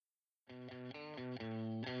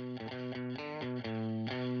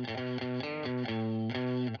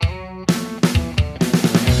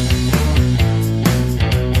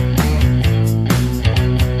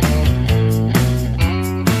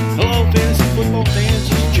football fans.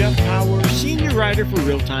 He's Jeff Power, senior writer for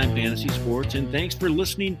Real Time Fantasy Sports, and thanks for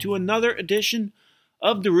listening to another edition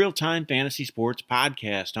of the Real Time Fantasy Sports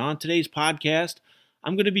podcast. On today's podcast,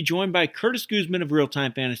 I'm going to be joined by Curtis Guzman of Real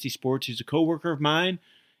Time Fantasy Sports. He's a coworker of mine,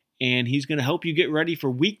 and he's going to help you get ready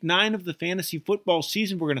for Week 9 of the fantasy football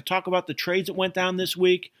season. We're going to talk about the trades that went down this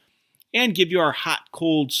week and give you our hot,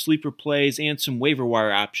 cold sleeper plays and some waiver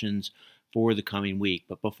wire options for the coming week.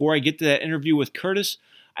 But before I get to that interview with Curtis,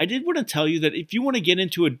 I did want to tell you that if you want to get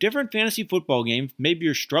into a different fantasy football game, maybe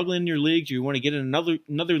you're struggling in your leagues or you want to get in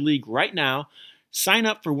another league right now, sign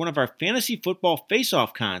up for one of our fantasy football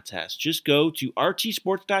face-off contests. Just go to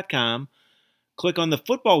rtsports.com, click on the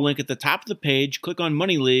football link at the top of the page, click on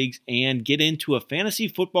Money Leagues, and get into a fantasy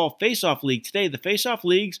football face-off league today. The face-off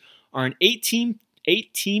leagues are an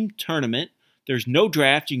eight-team tournament. There's no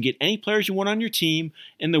draft. You can get any players you want on your team,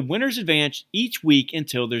 and the winners advance each week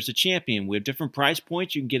until there's a champion. We have different price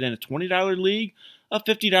points. You can get in a $20 league, a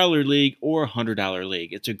 $50 league, or a $100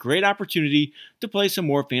 league. It's a great opportunity to play some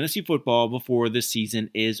more fantasy football before the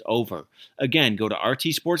season is over. Again, go to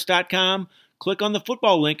rtsports.com, click on the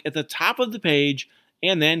football link at the top of the page,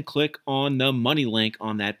 and then click on the money link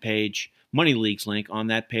on that page, Money Leagues link on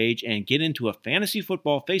that page, and get into a fantasy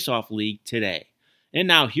football face-off league today. And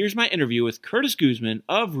now, here's my interview with Curtis Guzman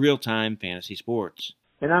of Real Time Fantasy Sports.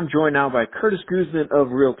 And I'm joined now by Curtis Guzman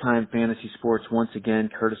of Real Time Fantasy Sports. Once again,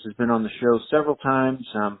 Curtis has been on the show several times.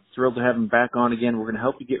 I'm thrilled to have him back on again. We're going to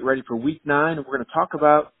help you get ready for Week 9, and we're going to talk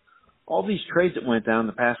about all these trades that went down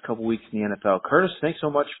the past couple weeks in the NFL. Curtis, thanks so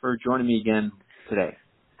much for joining me again today.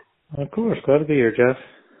 Of course. Glad to be here, Jeff.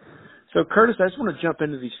 So, Curtis, I just want to jump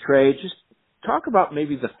into these trades. Just talk about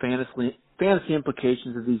maybe the fantasy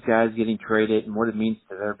implications of these guys getting traded and what it means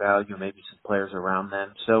to their value, maybe some players around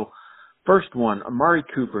them. So, first one, Amari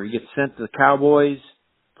Cooper. He gets sent to the Cowboys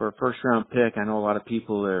for a first-round pick. I know a lot of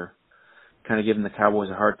people are kind of giving the Cowboys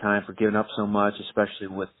a hard time for giving up so much, especially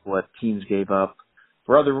with what teams gave up.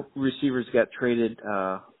 For other receivers got traded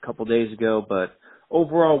a couple days ago, but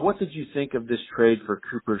overall, what did you think of this trade for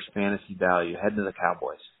Cooper's fantasy value heading to the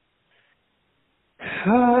Cowboys?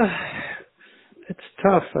 It's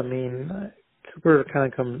tough. I mean, Cooper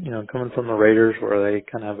kind of coming from the Raiders where they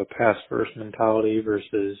kind of have a pass first mentality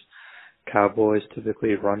versus Cowboys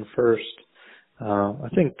typically run first. I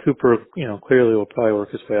think Cooper, clearly will probably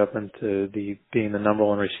work his way up into being the number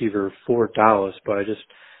one receiver for Dallas, but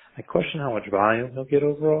I question how much volume he'll get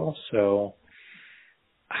overall. So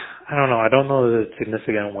I don't know. I don't know that it's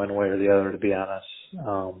significant one way or the other, to be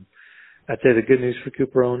honest. I'd say the good news for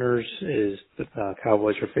Cooper owners is that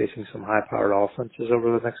Cowboys are facing some high-powered offenses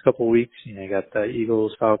over the next couple of weeks. You got the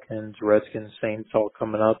Eagles, Falcons, Redskins, Saints all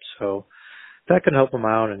coming up, so that can help him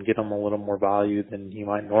out and get him a little more value than he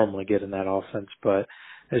might normally get in that offense. But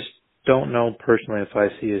I just don't know personally if I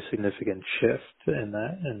see a significant shift in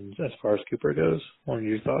that, and as far as Cooper goes. What are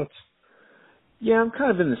your thoughts? Yeah, I'm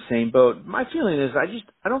kind of in the same boat. My feeling is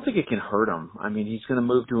I don't think it can hurt him. I mean, he's going to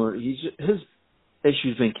move to his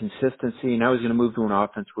issue's been consistency. Now he's going to move to an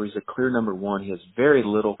offense where he's a clear number one. He has very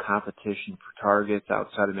little competition for targets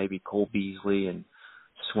outside of maybe Cole Beasley and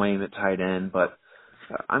Swain at tight end. But,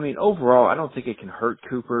 overall, I don't think it can hurt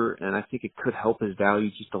Cooper, and I think it could help his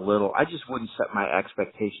value just a little. I just wouldn't set my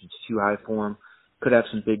expectations too high for him. Could have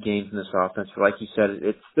some big games in this offense. But like you said,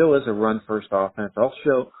 it still is a run-first offense.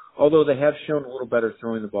 Although they have shown a little better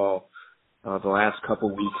throwing the ball the last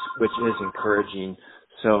couple weeks, which is encouraging.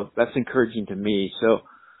 So that's encouraging to me. So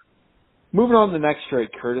moving on to the next trade,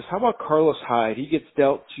 Curtis, how about Carlos Hyde? He gets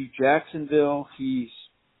dealt to Jacksonville. He's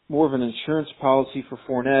more of an insurance policy for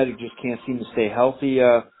Fournette, who just can't seem to stay healthy.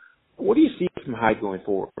 What do you see from Hyde going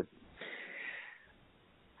forward?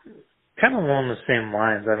 Kind of along the same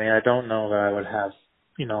lines. I don't know that I would have,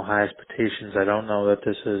 high expectations. I don't know that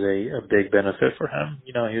this is a big benefit for him.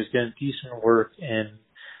 He was getting decent work in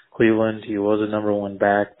Cleveland. He was a number one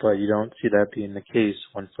back, but you don't see that being the case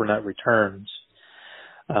when Fournette returns.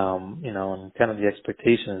 And kind of the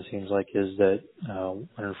expectation, it seems like, is that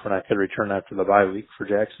Leonard Fournette could return after the bye week for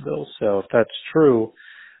Jacksonville. So if that's true,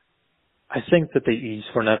 I think that they ease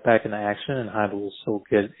Fournette back into action, and Hyde will still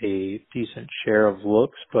get a decent share of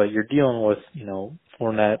looks, but you're dealing with,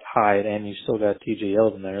 Fournette, Hyde, and you still got TJ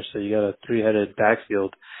Yeldon there, so you got a three-headed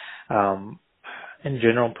backfield. In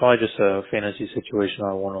general, probably just a fantasy situation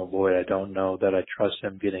I want to avoid. I don't know that I trust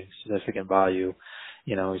him getting significant value.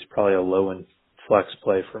 He's probably a low-end flex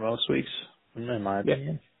play for most weeks, in my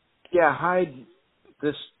opinion. Yeah, Hyde,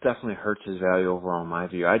 this definitely hurts his value overall in my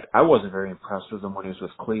view. I wasn't very impressed with him when he was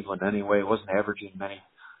with Cleveland anyway. He wasn't averaging many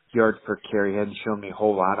yards per carry. He hadn't shown me a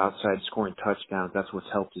whole lot outside scoring touchdowns. That's what's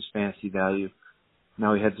helped his fantasy value.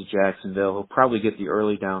 Now he heads to Jacksonville. He'll probably get the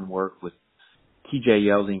early down work with TJ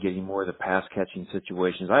Yeldon getting more of the pass catching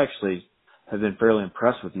situations. I actually have been fairly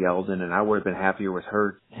impressed with Yeldon, and I would have been happier with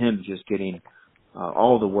him just getting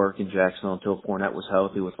all the work in Jacksonville until Fournette was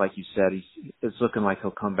healthy. With, like you said, it's looking like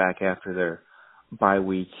he'll come back after their bye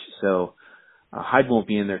week. So Hyde won't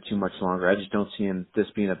be in there too much longer. I just don't see this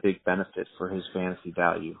being a big benefit for his fantasy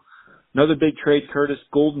value. Another big trade, Curtis.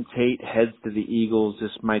 Golden Tate heads to the Eagles.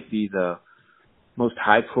 This might be the most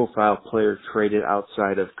high-profile player traded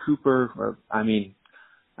outside of Cooper.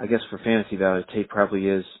 I guess for fantasy value, Tate probably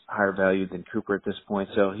is higher value than Cooper at this point.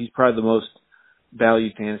 So he's probably the most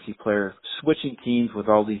valued fantasy player. Switching teams with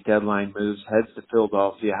all these deadline moves, heads to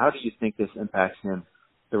Philadelphia. How do you think this impacts him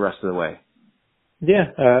the rest of the way?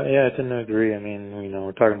 Yeah, I tend to agree. I mean,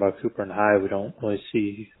 we're talking about Cooper and Hyde. We don't really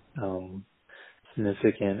see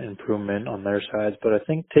significant improvement on their sides, but I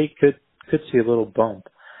think Tate could see a little bump.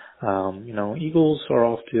 Eagles are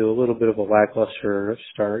off to a little bit of a lackluster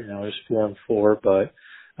start, just 4-4, but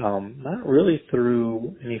not really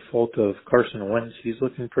through any fault of Carson Wentz. He's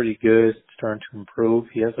looking pretty good, starting to improve.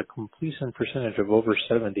 He has a completion percentage of over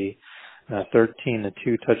 70, 13-2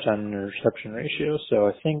 touchdown interception ratio. So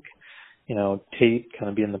I think, Tate kind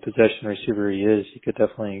of being the possession receiver he is, he could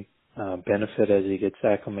definitely benefit as he gets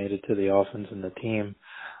acclimated to the offense and the team.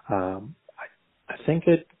 I think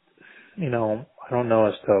I don't know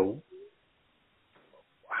as to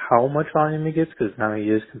how much volume he gets because now he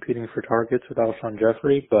is competing for targets with Alshon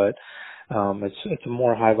Jeffrey, but it's a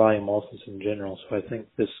more high volume offense in general. So I think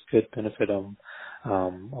this could benefit him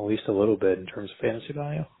at least a little bit in terms of fantasy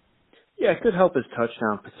value. Yeah, it could help his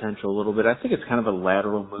touchdown potential a little bit. I think it's kind of a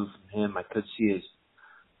lateral move from him. I could see his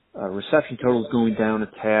reception totals going down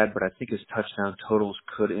a tad, but I think his touchdown totals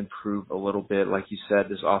could improve a little bit. Like you said,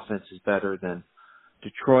 this offense is better than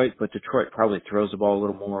Detroit, but Detroit probably throws the ball a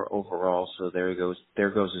little more overall, so there goes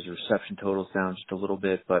his reception totals down just a little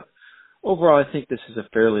bit. But overall, I think this is a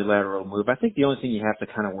fairly lateral move. I think the only thing you have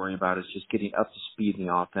to kind of worry about is just getting up to speed in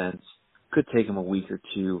the offense. Could take him a week or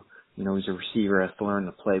two. He's a receiver, has to learn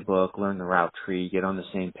the playbook, learn the route tree, get on the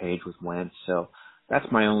same page with Wentz. So that's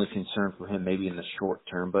my only concern for him, maybe in the short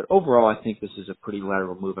term. But overall, I think this is a pretty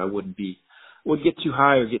lateral move. I wouldn't get too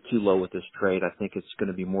high or get too low with this trade. I think it's going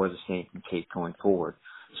to be more of the same from Tate going forward.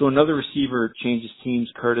 So another receiver changes teams,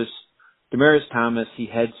 Curtis. Demaryius Thomas, he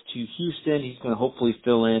heads to Houston. He's going to hopefully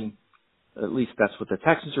fill in, at least that's what the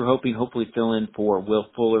Texans are hopefully fill in for Will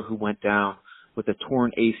Fuller, who went down with a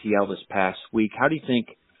torn ACL this past week. How do you think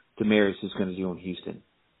Demaryius is going to do in Houston?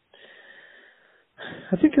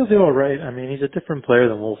 I think he'll do all right. I mean, he's a different player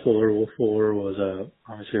than Will Fuller. Will Fuller was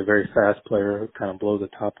obviously a very fast player who kind of blow the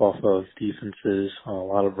top off of defenses on a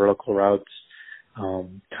lot of vertical routes.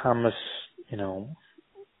 Thomas,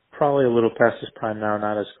 probably a little past his prime now,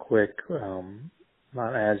 not as quick,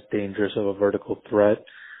 not as dangerous of a vertical threat,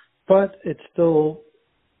 but it's still,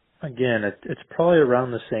 again, it's probably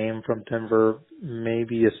around the same from Denver,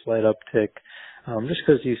 maybe a slight uptick. Just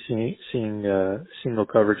because he's seeing single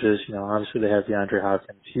coverages, obviously they have DeAndre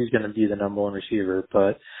Hopkins. He's going to be the number one receiver,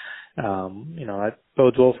 but, that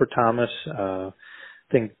bodes well for Thomas. I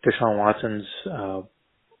think Deshaun Watson's,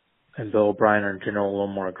 and Bill O'Brien are in general a little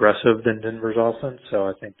more aggressive than Denver's offense. So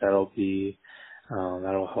I think that'll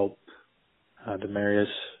help, Demaryius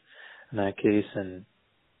in that case. And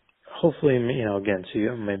hopefully, again, see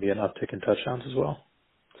maybe an uptick in touchdowns as well.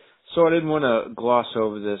 So I didn't want to gloss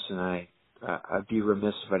over this, and I'd be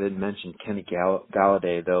remiss if I didn't mention Kenny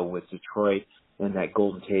Galladay, though, with Detroit and that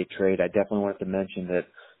Golden Tate trade. I definitely wanted to mention that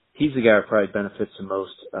he's the guy who probably benefits the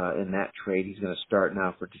most in that trade. He's going to start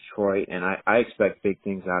now for Detroit, and I expect big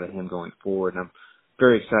things out of him going forward. And I'm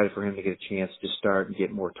very excited for him to get a chance to start and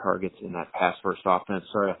get more targets in that pass-first offense.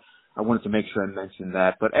 Sorry, I wanted to make sure I mentioned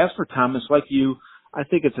that. But as for Thomas, like you, I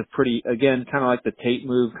think it's a pretty, again, kind of like the Tate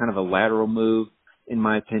move, kind of a lateral move, in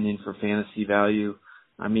my opinion, for fantasy value.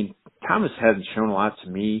 I mean, Thomas hasn't shown a lot to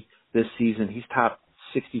me this season. He's topped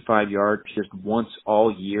 65 yards just once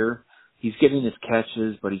all year. He's getting his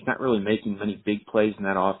catches, but he's not really making many big plays in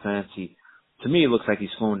that offense. To me, it looks like he's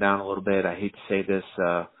slowing down a little bit. I hate to say this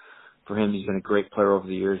for him. He's been a great player over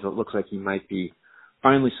the years. It looks like he might be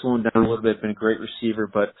finally slowing down a little bit, been a great receiver.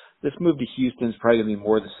 But this move to Houston is probably going to be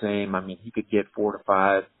more the same. I mean, he could get 4 to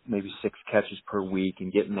 5, maybe 6 catches per week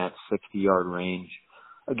and get in that 60-yard range.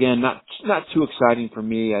 Again, not too exciting for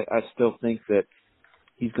me. I still think that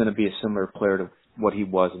he's going to be a similar player to what he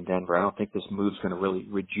was in Denver. I don't think this move's going to really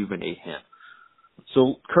rejuvenate him.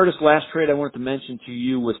 So, Curtis, last trade I wanted to mention to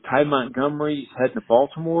you was Ty Montgomery. He's heading to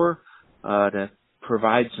Baltimore to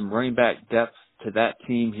provide some running back depth to that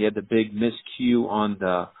team. He had the big miscue on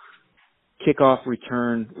the kickoff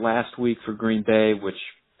return last week for Green Bay, which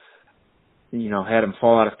had him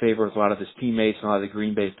fall out of favor with a lot of his teammates and a lot of the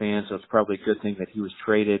Green Bay fans. So it's probably a good thing that he was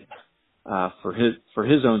traded for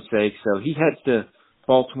his own sake. So he heads to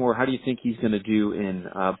Baltimore. How do you think he's going to do in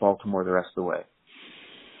Baltimore the rest of the way?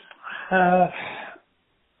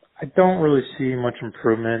 I don't really see much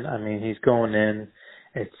improvement. I mean, he's going in.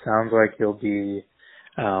 It sounds like he'll be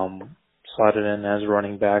slotted in as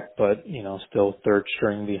running back, but still third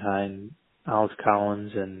string behind Alex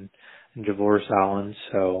Collins and Javoris Allen.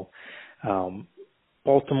 So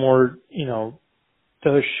Baltimore,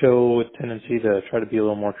 does show a tendency to try to be a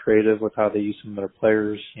little more creative with how they use some of their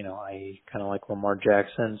players. I kind of like Lamar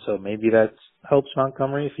Jackson, so maybe that helps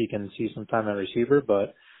Montgomery if he can see some time at receiver,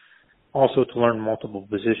 but also to learn multiple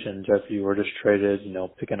positions after you were just traded,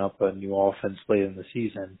 picking up a new offense late in the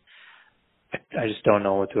season. I just don't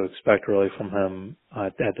know what to expect really from him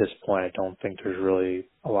at this point. I don't think there's really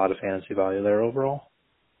a lot of fantasy value there overall.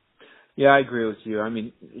 Yeah, I agree with you. I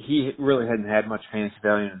mean, he really hadn't had much fantasy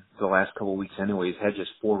value in the last couple of weeks anyway. He's had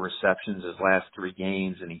just 4 receptions his last 3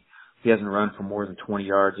 games, and he hasn't run for more than 20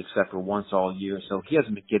 yards except for once all year, so he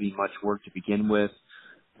hasn't been getting much work to begin with.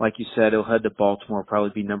 Like you said, he'll head to Baltimore,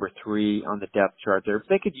 probably be number 3 on the depth chart there. If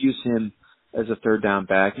they could use him as a third down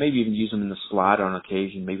back, maybe even use him in the slot on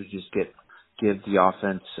occasion, maybe just give the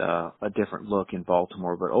offense a different look in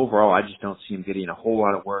Baltimore. But overall, I just don't see him getting a whole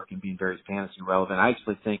lot of work and being very fantasy relevant. I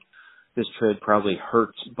actually think this trade probably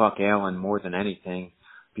hurts Buck Allen more than anything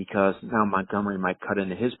because now Montgomery might cut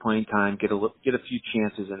into his playing time, get a few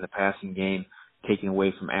chances in the passing game, taken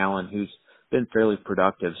away from Allen, who's been fairly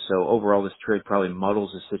productive. So overall, this trade probably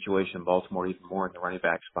muddles the situation in Baltimore even more in the running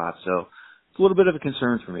back spot. So it's a little bit of a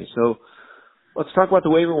concern for me. So let's talk about the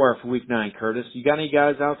waiver wire for Week 9, Curtis. You got any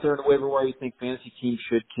guys out there in the waiver wire you think fantasy teams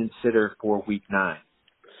should consider for Week 9?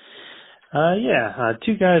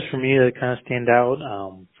 2 guys for me that kind of stand out.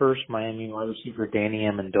 First, Miami wide receiver Danny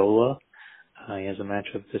Amendola. He has a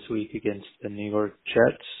matchup this week against the New York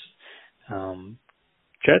Jets.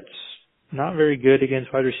 Jets, not very good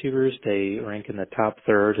against wide receivers. They rank in the top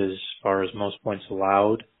third as far as most points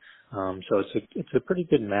allowed. So it's a pretty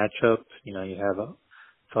good matchup. You have a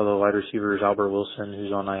fellow wide receivers, Albert Wilson,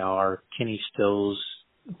 who's on IR, Kenny Stills,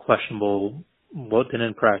 questionable,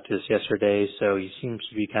 didn't practice yesterday, so he seems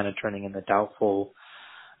to be kind of turning into doubtful.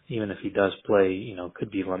 Even if he does play, could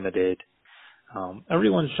be limited.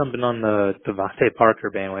 Everyone's jumping on the Devontae Parker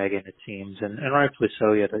bandwagon, it seems, and rightfully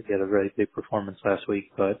so. He had a very big performance last week,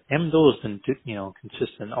 but Amendola's been,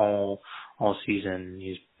 consistent all season.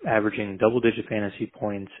 He's averaging double-digit fantasy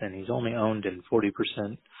points, and he's only owned in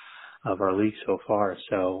 40% of our league so far.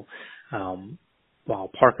 So,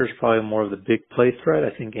 while Parker's probably more of the big play threat,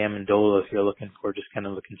 I think Amendola, if you're looking for just kind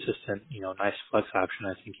of a consistent, nice flex option,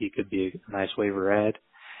 I think he could be a nice waiver add.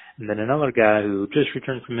 And then another guy who just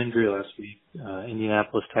returned from injury last week,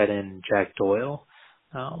 Indianapolis tight end Jack Doyle.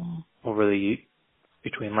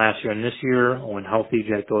 Between last year and this year, when healthy,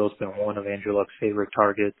 Jack Doyle's been one of Andrew Luck's favorite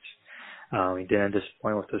targets. He didn't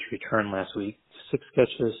disappoint with his return last week. 6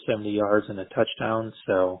 catches, 70 yards, and a touchdown.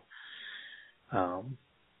 So,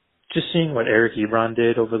 just seeing what Eric Ebron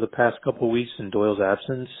did over the past couple of weeks in Doyle's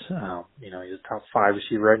absence, he's a top 5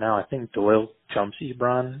 receiver right now. I think Doyle jumps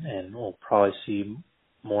Ebron, and we'll probably see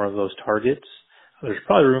more of those targets. There's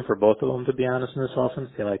probably room for both of them, to be honest, in this offense.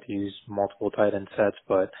 They like to use multiple tight end sets,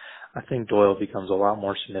 but I think Doyle becomes a lot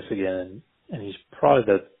more significant, and he's probably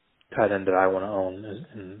the tight end that I want to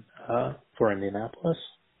own for Indianapolis.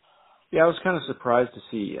 Yeah, I was kind of surprised to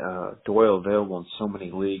see Doyle available in so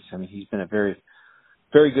many leagues. I mean, he's been a very,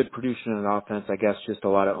 very good producer in an offense. I guess just a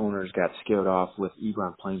lot of owners got scared off with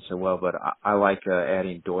Ebron playing so well, but I like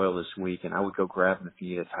adding Doyle this week, and I would go grab him if you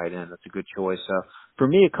need a tight end. That's a good choice. For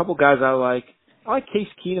me, a couple guys I like Case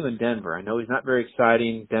Keenum in Denver. I know he's not very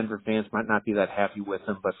exciting. Denver fans might not be that happy with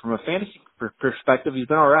him, but from a fantasy perspective, he's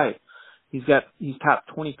been all right. He's top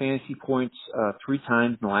 20 fantasy points 3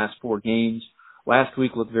 times in the last 4 games. Last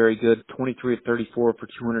week looked very good, 23 of 34 for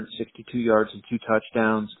 262 yards and 2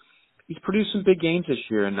 touchdowns. He's produced some big games this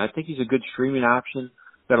year, and I think he's a good streaming option.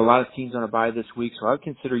 Got a lot of teams on a bye this week, so I would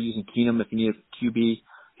consider using Keenum if you need a QB.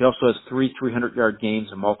 He also has 3 300-yard games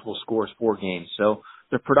and multiple scores 4 games. So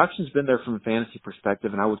the production's been there from a fantasy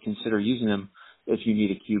perspective, and I would consider using him if you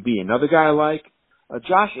need a QB. Another guy I like,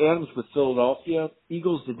 Josh Adams with Philadelphia.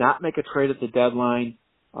 Eagles did not make a trade at the deadline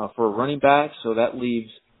for a running back, so that leaves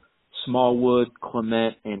Smallwood,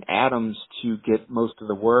 Clement, and Adams to get most of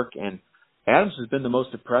the work. And Adams has been the most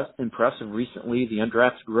impressive recently. The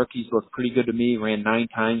undrafted rookies look pretty good to me. Ran 9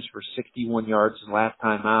 times for 61 yards his last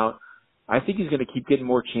time out. I think he's going to keep getting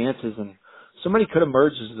more chances, and somebody could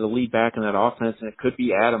emerge as the lead back in that offense, and it could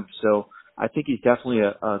be Adams. So I think he's definitely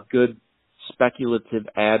a good speculative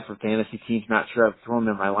ad for fantasy teams. Not sure I've thrown him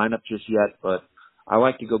in my lineup just yet, but I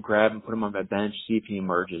like to go grab and put him on my bench, see if he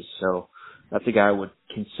emerges. So that's a guy I would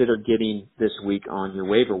consider getting this week on your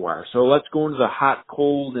waiver wire. So let's go into the hot,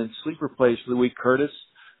 cold, and sleeper plays for the week. Curtis,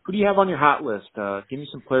 who do you have on your hot list? Give me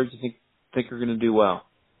some players you think are going to do well.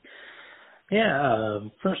 Yeah,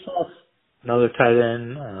 first off, another tight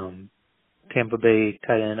end, Tampa Bay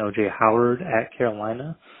tight end O.J. Howard at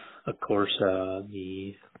Carolina. Of course,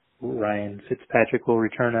 the Ryan Fitzpatrick will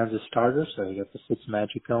return as a starter, so you got the Fitz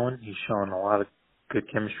magic going. He's showing a lot of good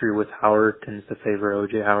chemistry with Howard, tends to favor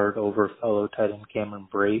O.J. Howard over fellow tight end Cameron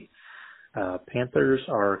Brate. Panthers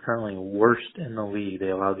are currently worst in the league. They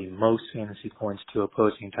allow the most fantasy points to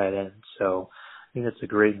opposing tight ends, so I think that's a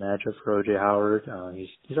great matchup for O.J. Howard.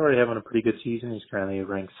 He's already having a pretty good season. He's currently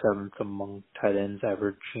ranked 7th among tight ends,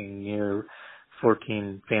 averaging near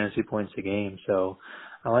 14 fantasy points a game. So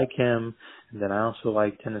I like him. And then I also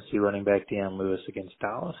like Tennessee running back Deion Lewis against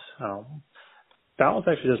Dallas. Dallas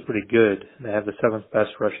actually does pretty good. They have the 7th best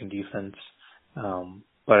rushing defense.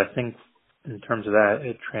 But I think in terms of that,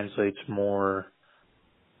 it translates more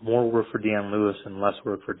work for Deion Lewis and less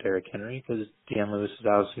work for Derrick Henry, because Deion Lewis is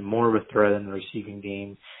obviously more of a threat in the receiving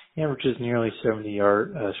game. He averages nearly 70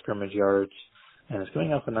 scrimmage yards, and is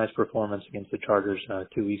coming off a nice performance against the Chargers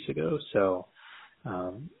 2 weeks ago. So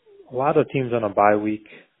a lot of teams on a bye week.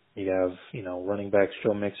 You have, running backs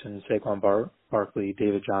Joe Mixon, Saquon Barkley,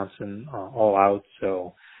 David Johnson, all out.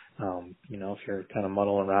 So, if you're kind of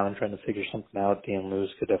muddling around trying to figure something out, Deion Lewis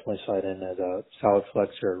could definitely slide in as a solid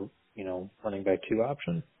flex or, running back 2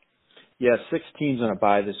 option. Yeah, 6 teams on a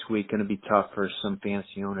bye this week. Going to be tough for some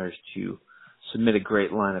fantasy owners to submit a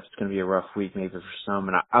great lineup. It's going to be a rough week maybe for some.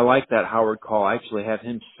 And I like that Howard call. I actually have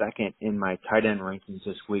him second in my tight end rankings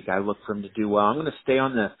this week. I look for him to do well. I'm going to stay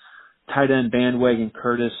on the tight end bandwagon,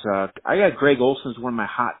 Curtis. I got Greg Olsen as one of my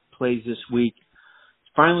hot plays this week.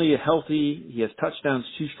 Finally healthy. He has touchdowns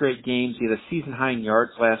 2 straight games. He had a season high in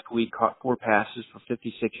yards last week, caught 4 passes for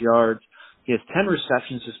 56 yards. He has 10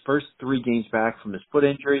 receptions his first 3 games back from his foot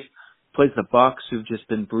injury. Plays the Bucks, who've just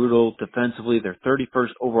been brutal defensively. They're 31st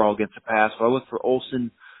overall against the pass. So I look for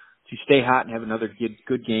Olsen to stay hot and have another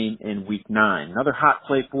good game in week 9. Another hot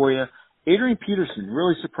play for you. Adrian Peterson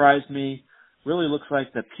really surprised me. Really looks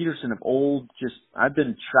like the Peterson of old. I've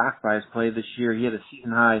been shocked by his play this year. He had a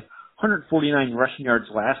season high 149 rushing yards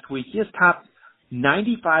last week. He has topped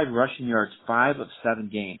 95 rushing yards 5 of 7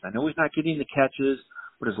 games. I know he's not getting the catches,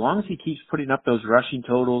 but as long as he keeps putting up those rushing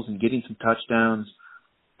totals and getting some touchdowns,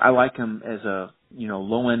 I like him as a,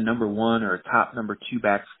 low-end number 1 or a top number 2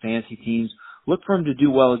 back for fantasy teams. Look for him to do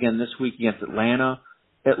well again this week against Atlanta.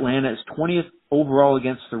 Atlanta is 20th overall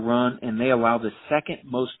against the run, and they allow the 2nd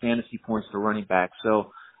most fantasy points to running back.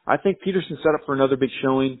 So I think Peterson's set up for another big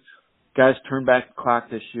showing. Guys turn back the clock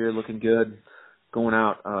this year, looking good, going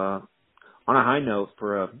out on a high note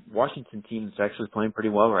for a Washington team that's actually playing pretty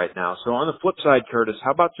well right now. So on the flip side, Curtis,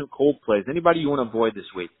 how about some cold plays? Anybody you want to avoid this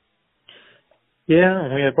week?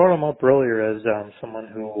 Yeah, we had brought him up earlier as someone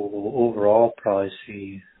who will overall probably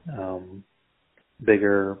see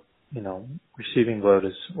bigger, receiving load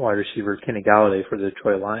as wide receiver Kenny Galladay for the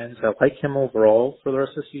Detroit Lions. I like him overall for the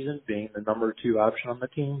rest of the season, being the number 2 option on the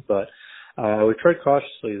team, but we tread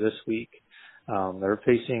cautiously this week. They're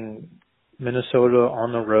facing Minnesota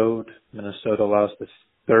on the road. Minnesota allows the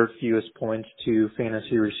 3rd fewest points to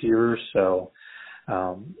fantasy receivers, so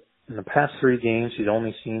in the past 3 games, he's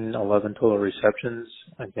only seen 11 total receptions.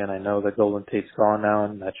 Again, I know that Golden Tate's gone now,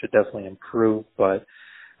 and that should definitely improve, but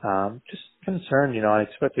just concerned, I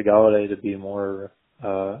expected Galladay to be more,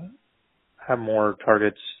 have more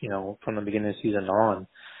targets, from the beginning of the season on,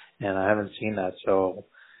 and I haven't seen that. So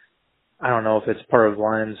I don't know if it's part of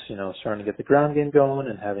Lions, starting to get the ground game going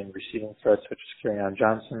and having receiving threats such as Kerryon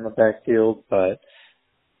Johnson in the backfield, but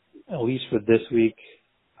at least for this week,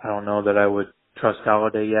 I don't know that I would trust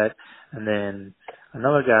Galladay yet. And then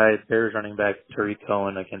another guy, Bears running back Tariq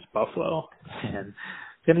Cohen against Buffalo. And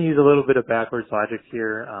going to use a little bit of backwards logic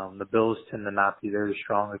here. The Bills tend to not be very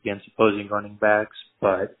strong against opposing running backs,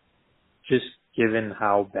 but just given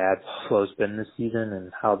how bad Buffalo's been this season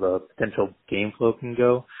and how the potential game flow can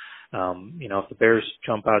go, if the Bears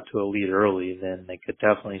jump out to a lead early, then they could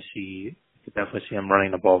definitely see him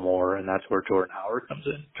running the ball more, and that's where Jordan Howard comes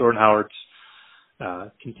in. Jordan Howard's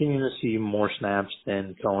continuing to see more snaps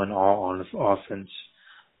than Cohen all on offense.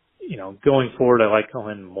 Going forward, I like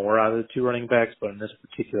Cohen more out of the 2 running backs, but in this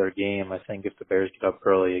particular game, I think if the Bears get up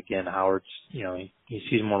early, again, Howard's, he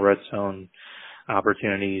sees more red zone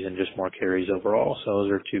opportunities and just more carries overall. So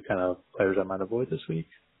those are 2 kind of players I might avoid this week.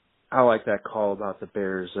 I like that call about the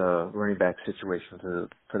Bears running back situation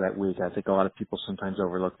for that week. I think a lot of people sometimes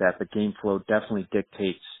overlook that, but game flow definitely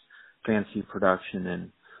dictates fantasy production,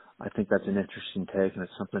 and I think that's an interesting take, and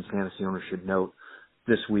it's something fantasy owners should note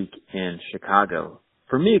this week in Chicago.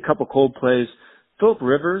 For me, a couple cold plays. Phillip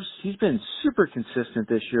Rivers, he's been super consistent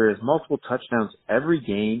this year. He has multiple touchdowns every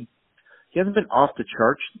game. He hasn't been off the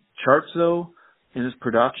charts though in his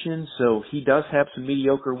production, so he does have some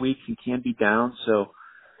mediocre weeks and can be down. So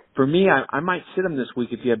for me, I might sit him this week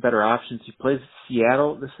if you have better options. He plays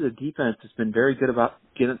Seattle. This is a defense that's been very good about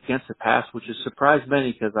getting against the pass, which has surprised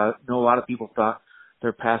many because I know a lot of people thought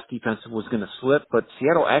their pass defense was going to slip, but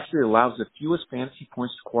Seattle actually allows the fewest fantasy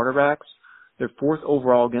points to quarterbacks. They're fourth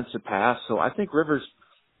overall against the pass, so I think Rivers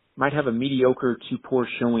might have a mediocre to poor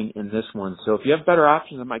showing in this one. So if you have better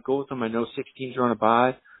options, I might go with them. I know 6 teams are on a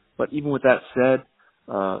bye, but even with that said,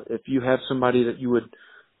 if you have somebody that you would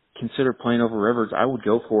consider playing over Rivers, I would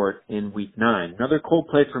go for it in week 9. Another cold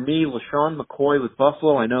play for me, LaShawn McCoy with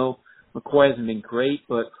Buffalo. I know McCoy hasn't been great,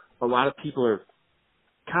 but a lot of people are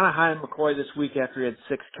kind of high on McCoy this week after he had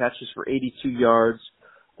 6 catches for 82 yards.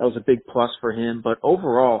 That was a big plus for him, but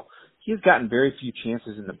overall, he has gotten very few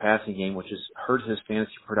chances in the passing game, which has hurt his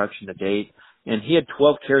fantasy production to date. And he had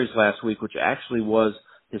 12 carries last week, which actually was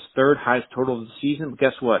his 3rd highest total of the season. But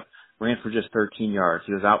guess what? Ran for just 13 yards.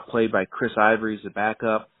 He was outplayed by Chris Ivory as the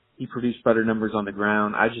backup. He produced better numbers on the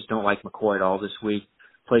ground. I just don't like McCoy at all this week.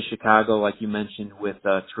 Plays Chicago, like you mentioned, with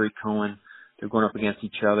Tariq Cohen. They're going up against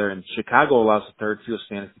each other. And Chicago allows the 3rd fewest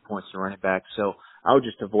fantasy points to running back. So I would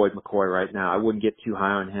just avoid McCoy right now. I wouldn't get too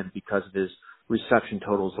high on him because of his reception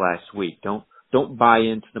totals last week. Don't buy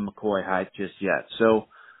into the McCoy hype just yet. So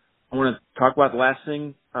I want to talk about the last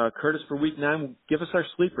thing. Curtis, for week 9, give us our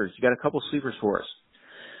sleepers. You got a couple sleepers for us.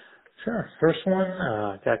 Sure. First one,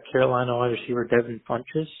 got Carolina wide receiver Devin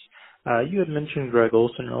Funchess. You had mentioned Greg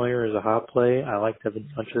Olsen earlier as a hot play. I like Devin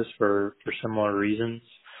Funchess for similar reasons.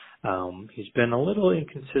 He's been a little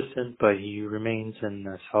inconsistent, but he remains in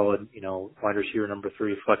a solid, wide receiver number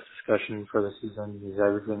 3 flex discussion for the season. He's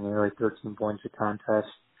averaging nearly 13 points a contest.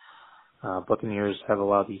 Buccaneers have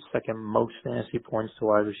allowed the 2nd most fantasy points to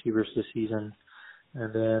wide receivers this season.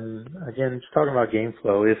 And then, again, just talking about game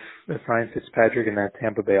flow, if Ryan Fitzpatrick and that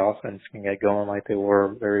Tampa Bay offense can get going like they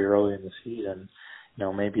were very early in the season,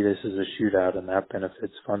 maybe this is a shootout and that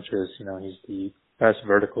benefits Funchess. He's the best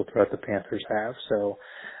vertical threat the Panthers have. So,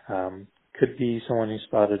 could be someone who's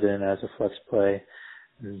spotted in as a flex play.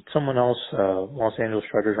 And someone else, Los Angeles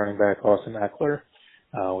Chargers running back Austin Eckler.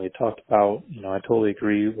 We had talked about, I totally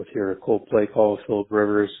agree with your cold play call with Phillip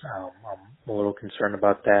Rivers. I'm a little concerned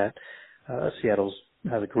about that. Seattle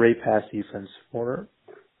has a great pass defense for,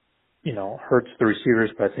 hurts the receivers,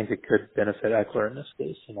 but I think it could benefit Eckler in this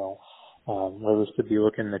case. Rivers could be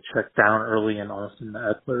looking to check down early in Austin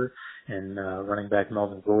Eckler, and running back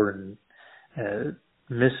Melvin Gordon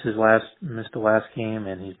missed the last game,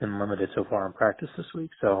 and he's been limited so far in practice this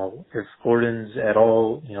week. So if Gordon's at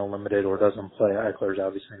all, limited or doesn't play, Eckler's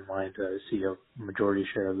obviously in line to see a majority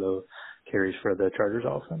share of the carries for the Chargers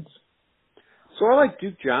offense. So I like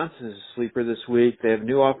Duke Johnson as a sleeper this week. They have a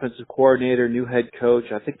new offensive coordinator, new head coach.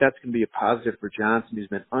 I think that's going to be a positive for Johnson. He's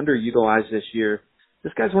been underutilized this year.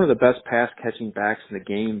 This guy's one of the best pass-catching backs in the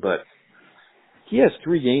game, but he has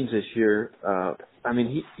 3 games this year.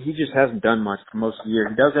 He just hasn't done much for most of the year.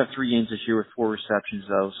 He does have 3 games this year with 4 receptions,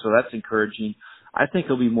 though, so that's encouraging. I think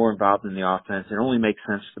he'll be more involved in the offense. It only makes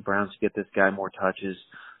sense for the Browns to get this guy more touches.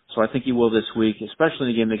 So I think he will this week, especially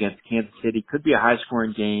in the game against Kansas City. Could be a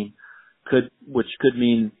high-scoring game, which could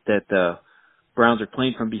mean that the Browns are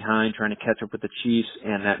playing from behind, trying to catch up with the Chiefs,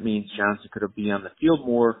 and that means Johnson could be on the field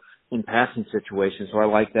more in passing situations. So I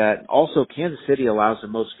like that. Also, Kansas City allows the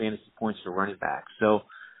most fantasy points to running back. So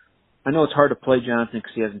I know it's hard to play Johnson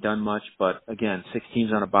because he hasn't done much, but again, 6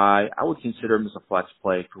 teams on a bye. I would consider him as a flex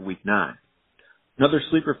play for week 9. Another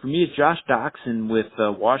sleeper for me is Josh Doxson with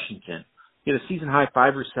Washington. He had a season-high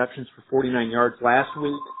 5 receptions for 49 yards last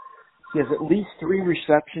week. He has at least 3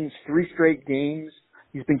 receptions, 3 straight games.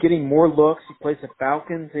 He's been getting more looks. He plays the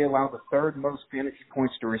Falcons. They allow the 3rd most fantasy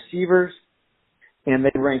points to receivers, and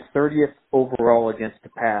they rank 30th overall against the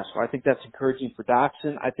pass. So I think that's encouraging for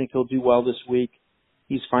Doxson. I think he'll do well this week.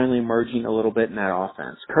 He's finally emerging a little bit in that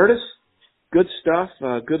offense. Curtis, good stuff.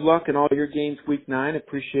 Good luck in all your games week 9.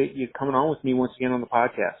 Appreciate you coming on with me once again on the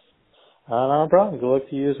podcast. No problem. Good luck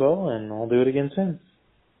to you as well, and we'll do it again soon.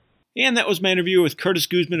 And that was my interview with Curtis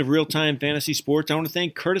Guzman of Real Time Fantasy Sports. I want to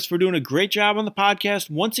thank Curtis for doing a great job on the podcast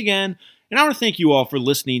once again, and I want to thank you all for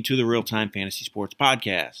listening to the Real Time Fantasy Sports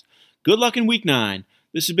podcast. Good luck in Week 9.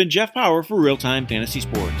 This has been Jeff Power for Real Time Fantasy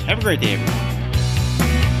Sports. Have a great day, everyone.